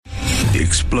The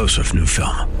explosive new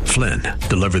film, Flynn,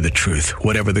 Deliver the Truth,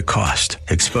 Whatever the Cost,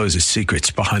 exposes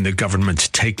secrets behind the government's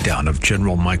takedown of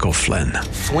General Michael Flynn.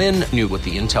 Flynn knew what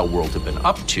the intel world had been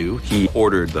up to. He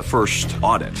ordered the first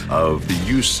audit of the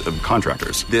use of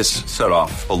contractors. This set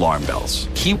off alarm bells.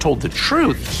 He told the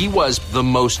truth. He was the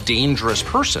most dangerous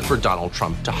person for Donald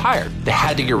Trump to hire. They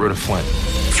had to get rid of Flynn.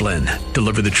 Flynn,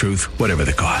 Deliver the Truth, Whatever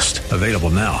the Cost. Available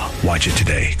now. Watch it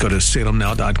today. Go to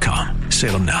salemnow.com.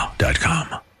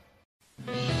 salemnow.com.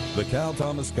 The Cal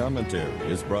Thomas Commentary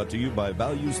is brought to you by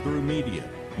Values Through Media.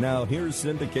 Now here's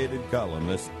syndicated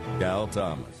columnist Cal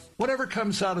Thomas. Whatever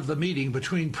comes out of the meeting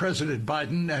between President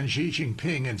Biden and Xi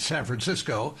Jinping in San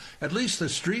Francisco, at least the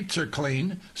streets are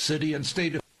clean. City and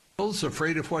state officials,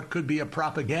 afraid of what could be a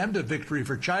propaganda victory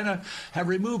for China, have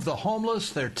removed the homeless,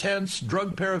 their tents,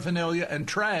 drug paraphernalia, and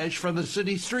trash from the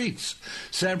city streets.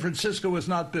 San Francisco has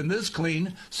not been this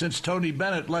clean since Tony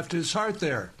Bennett left his heart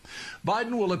there.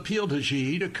 Biden will appeal to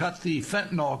Xi to cut the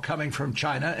fentanyl coming from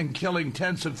China and killing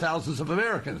tens of thousands of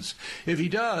Americans. If he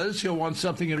does, he'll want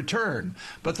something in return.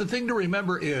 But the thing to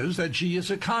remember is that Xi is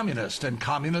a communist, and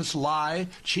communists lie,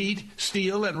 cheat,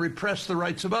 steal, and repress the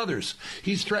rights of others.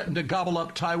 He's threatened to gobble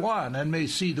up Taiwan and may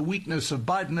see the weakness of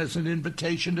Biden as an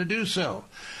invitation to do so.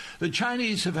 The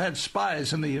Chinese have had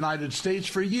spies in the United States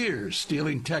for years,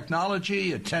 stealing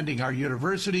technology, attending our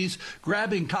universities,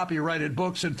 grabbing copyrighted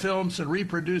books and films and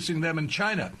reproducing them in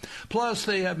China. Plus,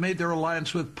 they have made their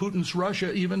alliance with Putin's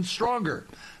Russia even stronger.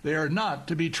 They are not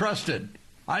to be trusted.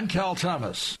 I'm Cal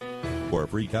Thomas. For a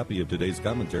free copy of today's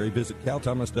commentary, visit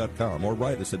calthomas.com or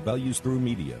write us at Values Through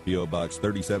Media, P.O. Box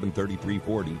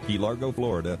 373340, Key Largo,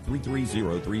 Florida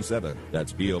 33037.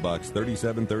 That's P.O. Box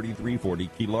 373340,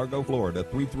 Key Largo, Florida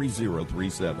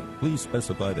 33037. Please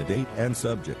specify the date and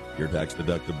subject. Your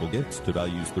tax-deductible gifts to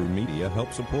Values Through Media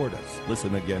help support us.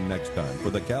 Listen again next time for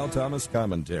the Cal Thomas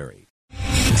Commentary.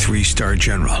 Three-star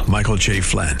General Michael J.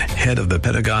 Flynn, head of the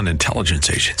Pentagon Intelligence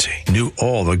Agency, knew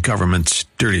all the government's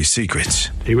dirty secrets.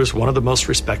 He was one of the most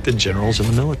respected generals in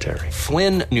the military.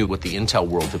 Flynn knew what the intel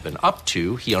world had been up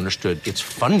to. He understood its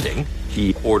funding.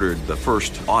 He ordered the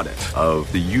first audit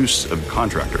of the use of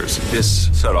contractors. This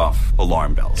set off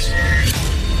alarm bells.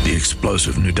 The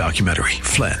explosive new documentary,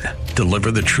 Flynn,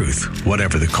 Deliver the Truth,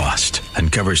 Whatever the Cost,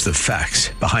 uncovers the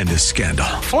facts behind this scandal.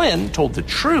 Flynn told the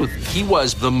truth. He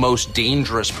was the most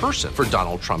dangerous person for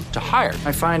Donald Trump to hire.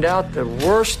 I find out the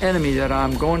worst enemy that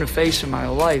I'm going to face in my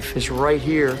life is right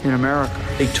here in America.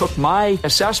 They took my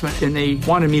assessment and they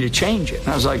wanted me to change it. And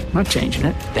I was like, I'm not changing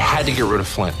it. They had to get rid of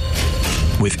Flynn.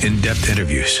 With in-depth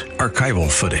interviews, archival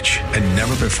footage, and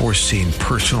never-before-seen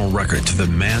personal records of the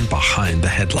man behind the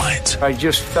headlines. I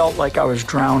just felt like I was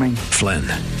drowning. Flynn,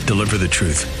 Deliver the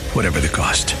Truth, Whatever the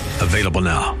Cost. Available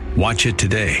now. Watch it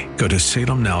today. Go to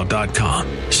salemnow.com.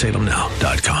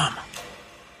 salemnow.com.